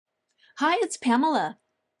Hi, it's Pamela.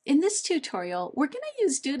 In this tutorial, we're going to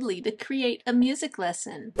use Doodly to create a music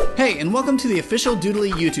lesson. Hey, and welcome to the official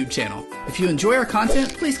Doodly YouTube channel. If you enjoy our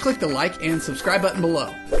content, please click the like and subscribe button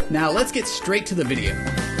below. Now let's get straight to the video.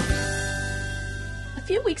 A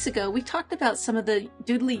few weeks ago, we talked about some of the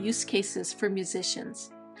Doodly use cases for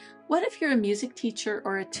musicians. What if you're a music teacher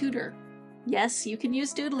or a tutor? Yes, you can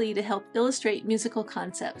use Doodly to help illustrate musical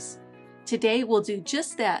concepts. Today, we'll do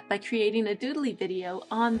just that by creating a Doodly video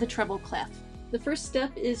on the treble clef. The first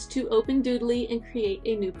step is to open Doodly and create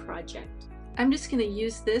a new project. I'm just going to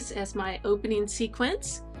use this as my opening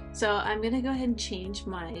sequence. So I'm going to go ahead and change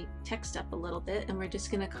my text up a little bit, and we're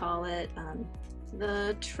just going to call it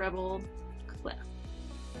the treble clef.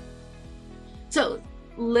 So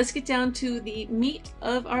let's get down to the meat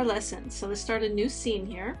of our lesson. So let's start a new scene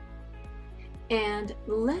here, and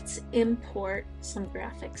let's import some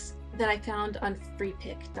graphics that I found on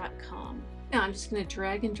freepik.com. Now I'm just going to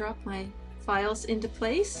drag and drop my files into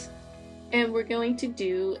place, and we're going to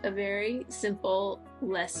do a very simple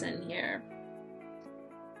lesson here.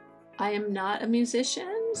 I am not a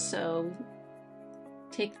musician, so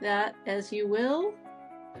take that as you will.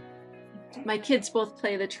 My kids both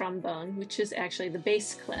play the trombone, which is actually the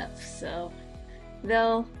bass clef, so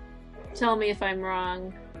they'll tell me if I'm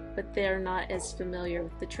wrong, but they're not as familiar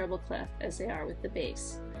with the treble clef as they are with the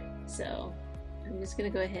bass. So I'm just going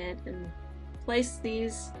to go ahead and place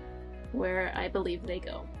these where I believe they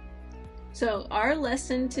go. So our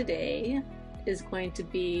lesson today is going to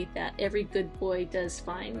be that every good boy does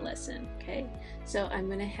fine lesson, okay? So I'm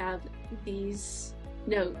going to have these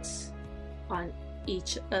notes on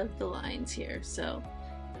each of the lines here. So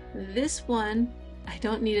this one, I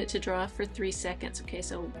don't need it to draw for 3 seconds, okay?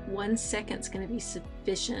 So 1 second is going to be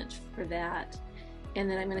sufficient for that. And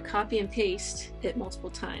then I'm going to copy and paste it multiple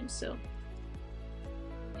times. So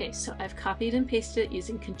okay, so I've copied and pasted it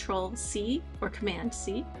using Control C or Command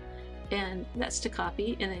C, and that's to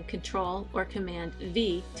copy, and then Control or Command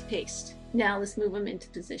V to paste. Now let's move them into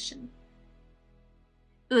position.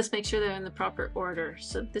 Let's make sure they're in the proper order.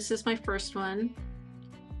 So this is my first one.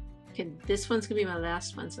 Okay, this one's gonna be my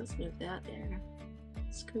last one, so let's move that there.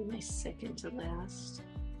 Let's go my second to last.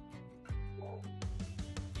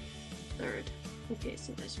 Third. Okay,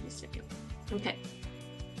 so that should be second. Okay,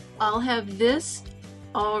 I'll have this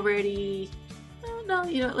already. Oh no,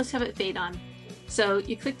 you know what, let's have it fade on. So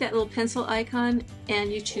you click that little pencil icon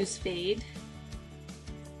and you choose fade,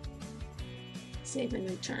 save and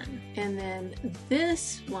return. And then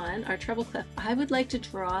this one, our treble clef, I would like to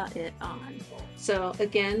draw it on. So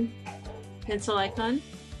again, pencil icon,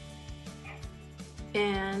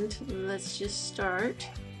 and let's just start.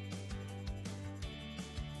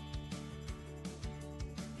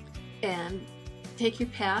 And take your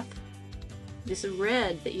path. This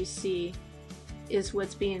red that you see is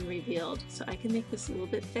what's being revealed. So I can make this a little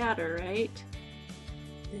bit fatter, right?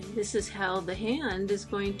 And this is how the hand is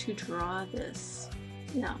going to draw this.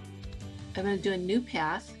 Now, I'm going to do a new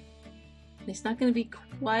path. It's not going to be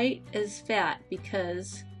quite as fat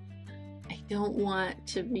because I don't want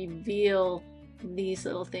to reveal these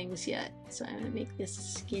little things yet. So I'm going to make this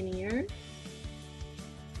skinnier.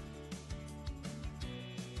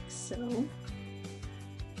 So now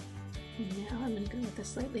I'm going to go with a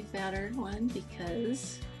slightly fatter one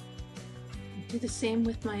because I'll do the same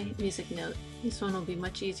with my music note. This one will be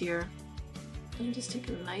much easier. And just take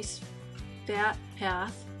a nice fat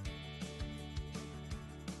path.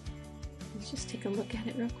 Let's just take a look at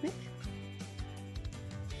it real quick.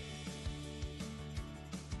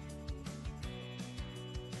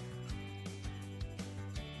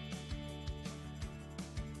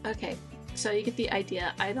 Okay. So you get the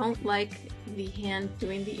idea. I don't like the hand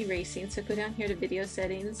doing the erasing, so go down here to video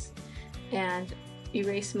settings and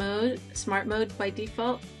erase mode, smart mode by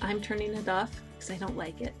default. I'm turning it off because I don't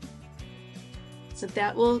like it. So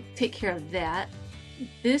that will take care of that.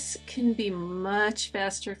 This can be much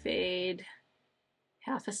faster fade,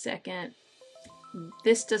 half a second.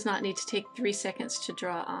 This does not need to take 3 seconds to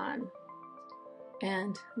draw on.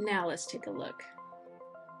 And now let's take a look.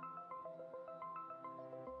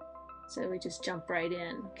 So we just jump right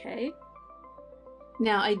in, okay?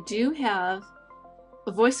 Now I do have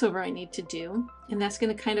a voiceover I need to do, and that's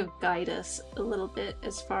going to kind of guide us a little bit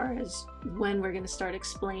as far as when we're going to start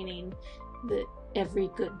explaining that every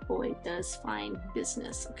good boy does fine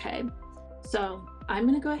business, okay? So I'm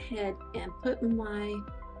going to go ahead and put my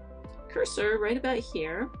cursor right about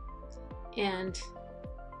here, and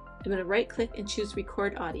I'm going to right click and choose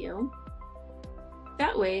record audio.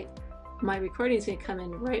 That way my recording is going to come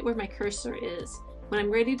in right where my cursor is. When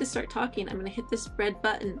I'm ready to start talking, I'm going to hit this red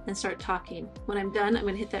button and start talking. When I'm done, I'm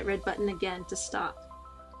going to hit that red button again to stop.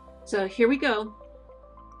 So here we go.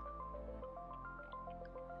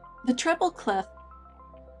 The treble clef.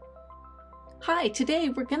 Hi, today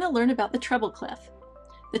we're going to learn about the treble clef.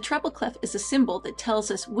 The treble clef is a symbol that tells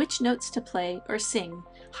us which notes to play or sing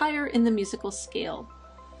higher in the musical scale.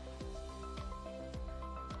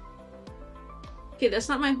 Okay, that's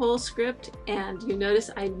not my whole script, and you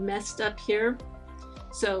notice I messed up here.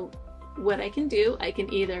 So what I can do, I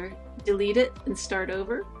can either delete it and start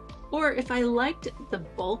over, or if I liked the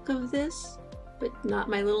bulk of this, but not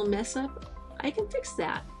my little mess up, I can fix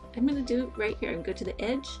that. I'm going to do it right here and go to the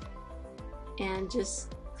edge and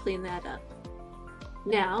just clean that up.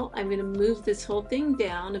 Now I'm going to move this whole thing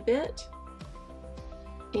down a bit,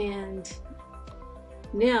 and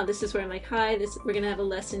now this is where I'm like, hi, we're going to have a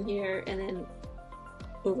lesson here, and then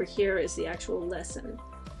over here is the actual lesson.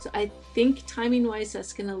 So I think timing wise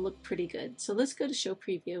that's going to look pretty good. So let's go to show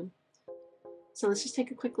preview. So let's just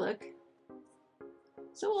take a quick look.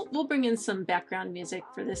 So we'll bring in some background music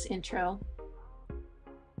for this intro.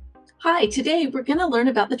 Hi, today we're going to learn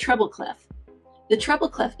about the treble clef. The treble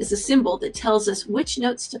clef is a symbol that tells us which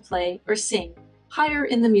notes to play or sing higher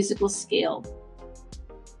in the musical scale.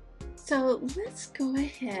 So let's go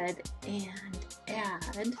ahead and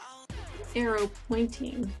add arrow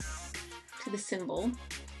pointing to the symbol.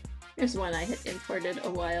 There's one I had imported a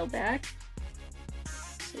while back.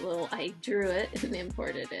 I drew it and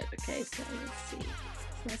imported it. Okay, so let's see. So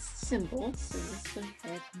that's the symbol. So let's go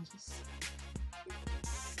ahead and just...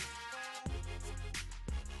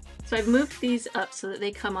 So I've moved these up so that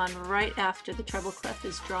they come on right after the treble clef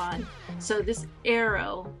is drawn. So this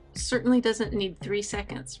arrow certainly doesn't need 3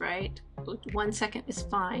 seconds, right? 1 second is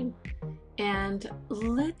fine. And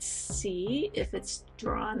let's see if it's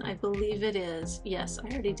drawn. I believe it is. Yes, I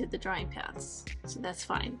already did the drawing paths, so that's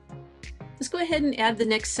fine. Let's go ahead and add the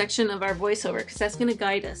next section of our voiceover because that's going to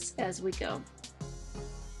guide us as we go.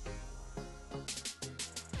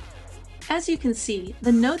 As you can see,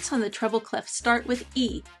 the notes on the treble clef start with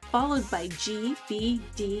E, followed by G, B,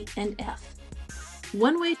 D, and F.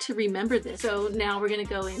 One way to remember this, so now we're going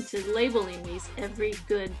to go into labeling these. Every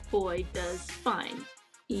good boy does fine.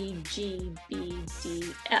 E, G, B, D,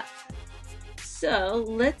 F. So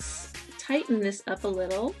let's tighten this up a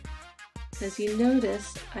little because you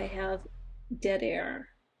notice I have dead air.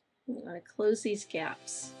 I'm going to close these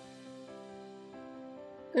gaps.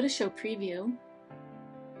 Go to show preview.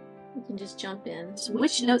 You can just jump in. So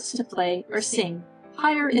which notes to play or sing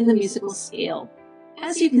higher in the musical scale.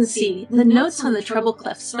 As you can see, the notes on the treble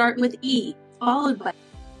clef start with E, followed by...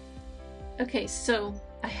 Okay, so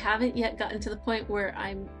I haven't yet gotten to the point where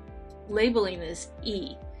I'm labeling this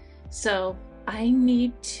E. So I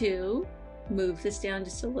need to move this down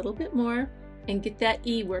just a little bit more and get that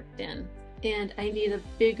E worked in. And I need a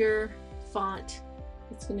bigger font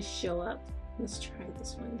that's going to show up. Let's try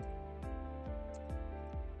this one.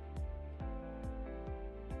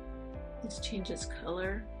 Let's change its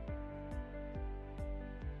color.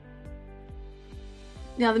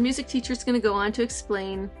 Now the music teacher is going to go on to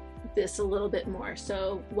explain this a little bit more.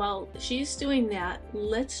 So while she's doing that,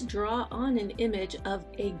 let's draw on an image of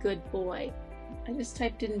a good boy. I just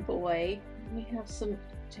typed in boy. We have some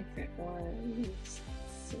different ones.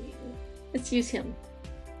 Let's see. Let's use him.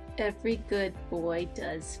 Every good boy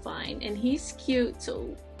does fine. And he's cute,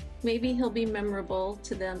 so maybe he'll be memorable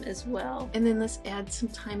to them as well. And then let's add some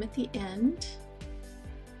time at the end.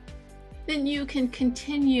 Then you can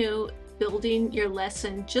continue building your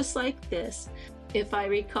lesson just like this. If I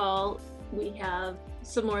recall, we have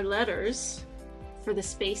some more letters for the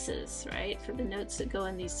spaces, right? For the notes that go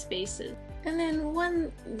in these spaces. And then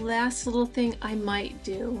one last little thing I might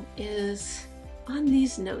do is on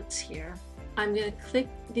these notes here, I'm going to click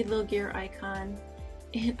the little gear icon,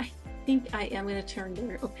 and I think I am going to turn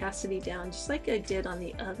their opacity down just like I did on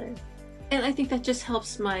the other. And I think that just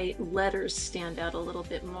helps my letters stand out a little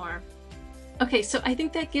bit more. Okay, so I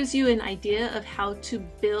think that gives you an idea of how to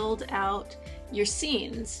build out your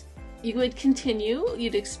scenes. You would continue,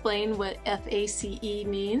 you'd explain what FACE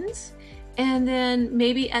means, and then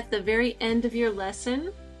maybe at the very end of your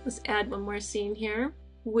lesson, let's add one more scene here.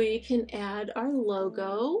 We can add our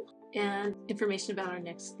logo and information about our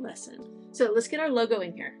next lesson. So let's get our logo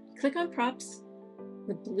in here. Click on props,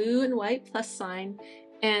 the blue and white plus sign,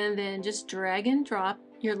 and then just drag and drop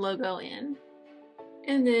your logo in.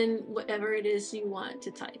 And then whatever it is you want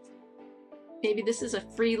to type. Maybe this is a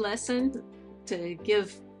free lesson to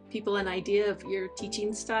give people an idea of your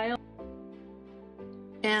teaching style.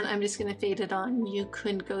 And I'm just going to fade it on. You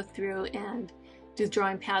can go through and do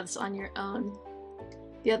drawing paths on your own.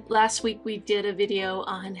 Last week we did a video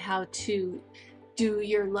on how to do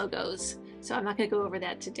your logos, so I'm not going to go over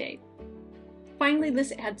that today. Finally,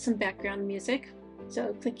 let's add some background music.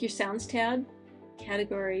 So click your Sounds tab,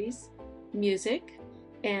 Categories, Music,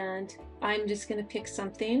 and I'm just going to pick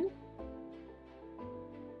something.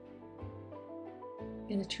 I'm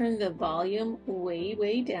going to turn the volume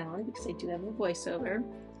way down because I do have a voiceover.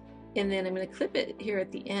 And then I'm going to clip it here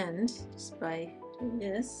at the end just by doing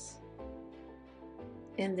this.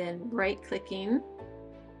 And then right-clicking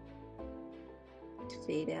to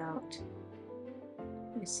fade out.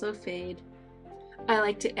 And slow fade. I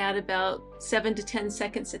like to add about 7 to 10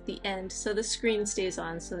 seconds at the end so the screen stays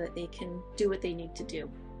on so that they can do what they need to do.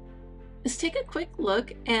 Let's take a quick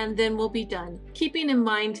look and then we'll be done, keeping in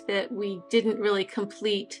mind that we didn't really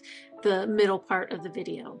complete the middle part of the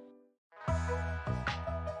video.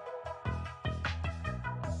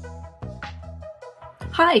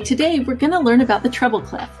 Hi, today we're going to learn about the treble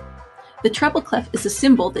clef. The treble clef is a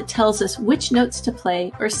symbol that tells us which notes to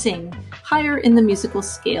play or sing higher in the musical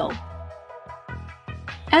scale.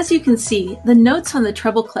 As you can see, the notes on the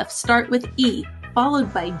treble clef start with E,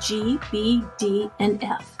 followed by G, B, D, and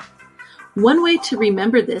F. One way to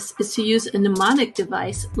remember this is to use a mnemonic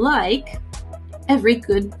device like "Every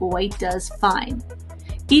good boy does fine."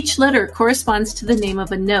 Each letter corresponds to the name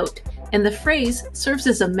of a note, and the phrase serves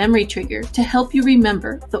as a memory trigger to help you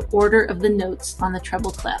remember the order of the notes on the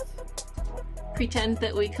treble clef. Pretend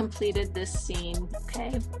that we completed this scene,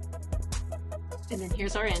 okay? And then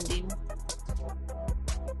here's our ending.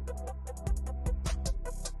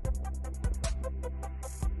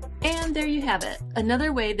 And there you have it,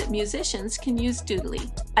 another way that musicians can use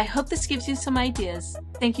Doodly. I hope this gives you some ideas.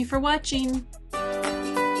 Thank you for watching.